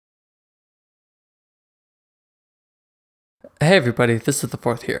Hey everybody, this is the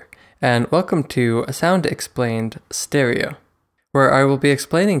fourth here, and welcome to A Sound Explained Stereo, where I will be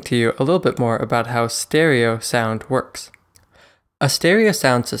explaining to you a little bit more about how stereo sound works. A stereo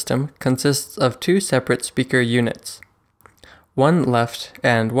sound system consists of two separate speaker units, one left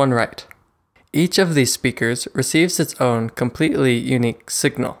and one right. Each of these speakers receives its own completely unique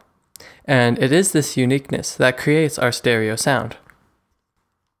signal, and it is this uniqueness that creates our stereo sound.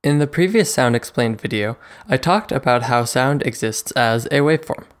 In the previous Sound Explained video, I talked about how sound exists as a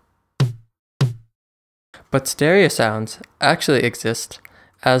waveform. But stereo sounds actually exist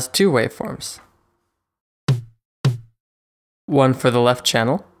as two waveforms. One for the left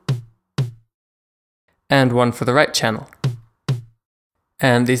channel, and one for the right channel.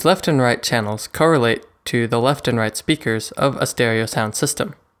 And these left and right channels correlate to the left and right speakers of a stereo sound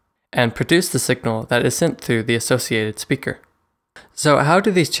system, and produce the signal that is sent through the associated speaker. So how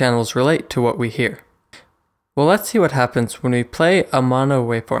do these channels relate to what we hear? Well, let's see what happens when we play a mono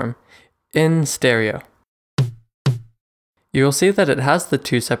waveform in stereo. You will see that it has the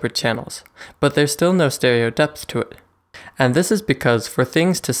two separate channels, but there's still no stereo depth to it. And this is because for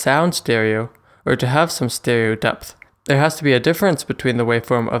things to sound stereo, or to have some stereo depth, there has to be a difference between the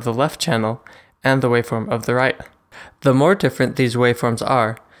waveform of the left channel and the waveform of the right. The more different these waveforms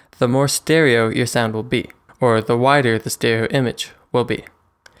are, the more stereo your sound will be, or the wider the stereo image will be.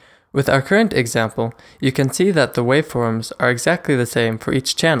 With our current example, you can see that the waveforms are exactly the same for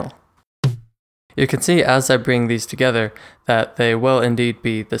each channel. You can see as I bring these together that they will indeed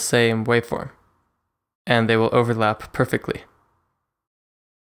be the same waveform, and they will overlap perfectly.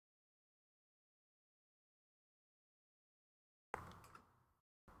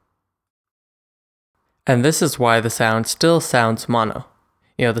 And this is why the sound still sounds mono.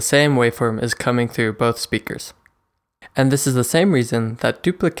 The same waveform is coming through both speakers. And this is the same reason that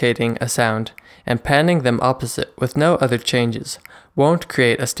duplicating a sound and panning them opposite with no other changes won't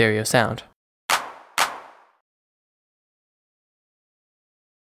create a stereo sound.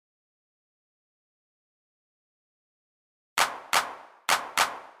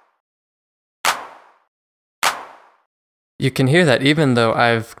 You can hear that even though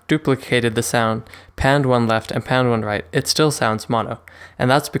I've duplicated the sound, panned one left and panned one right, it still sounds mono, and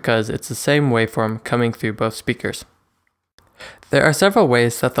that's because it's the same waveform coming through both speakers. There are several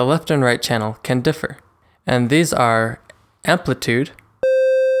ways that the left and right channel can differ, and these are amplitude,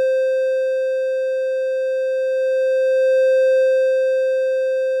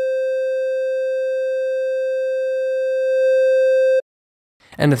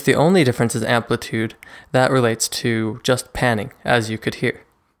 and if the only difference is amplitude, that relates to just panning, as you could hear.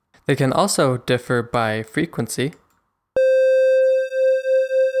 They can also differ by frequency,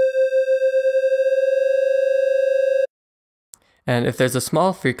 and if there's a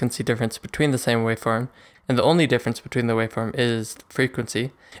small frequency difference between the same waveform, and the only difference between the waveform is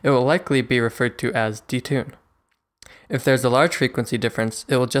frequency, it will likely be referred to as detune. If there's a large frequency difference,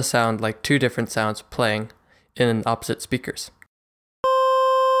 it will just sound like two different sounds playing in opposite speakers.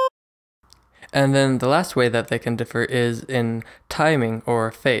 And then the last way that they can differ is in timing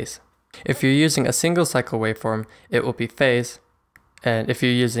or phase. If you're using a single cycle waveform, it will be phase, and if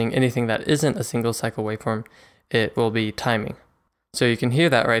you're using anything that isn't a single cycle waveform, it will be timing. So you can hear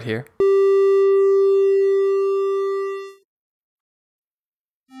that right here.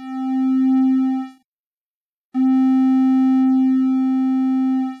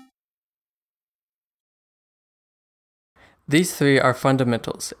 These three are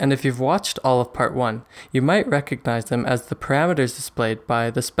fundamentals, and if you've watched all of part 1, you might recognize them as the parameters displayed by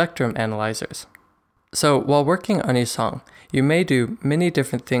the spectrum analyzers. So while working on a song, you may do many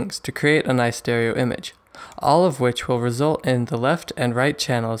different things to create a nice stereo image, all of which will result in the left and right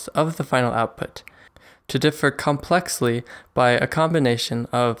channels of the final output to differ complexly by a combination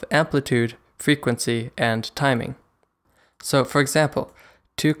of amplitude, frequency, and timing. So for example,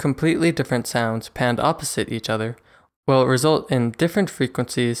 two completely different sounds panned opposite each other will result in different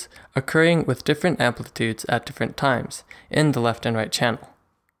frequencies occurring with different amplitudes at different times in the left and right channel.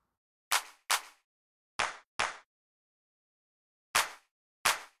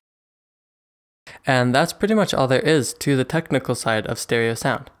 And that's pretty much all there is to the technical side of stereo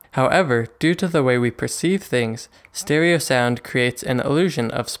sound. However, due to the way we perceive things, stereo sound creates an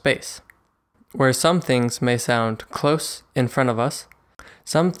illusion of space, where some things may sound close in front of us,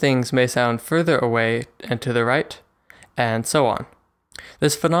 some things may sound further away and to the right, and so on.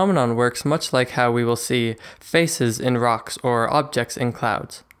 This phenomenon works much like how we will see faces in rocks or objects in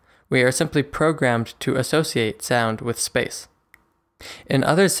clouds. We are simply programmed to associate sound with space. In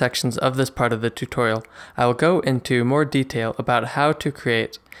other sections of this part of the tutorial, I will go into more detail about how to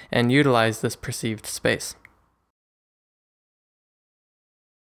create and utilize this perceived space.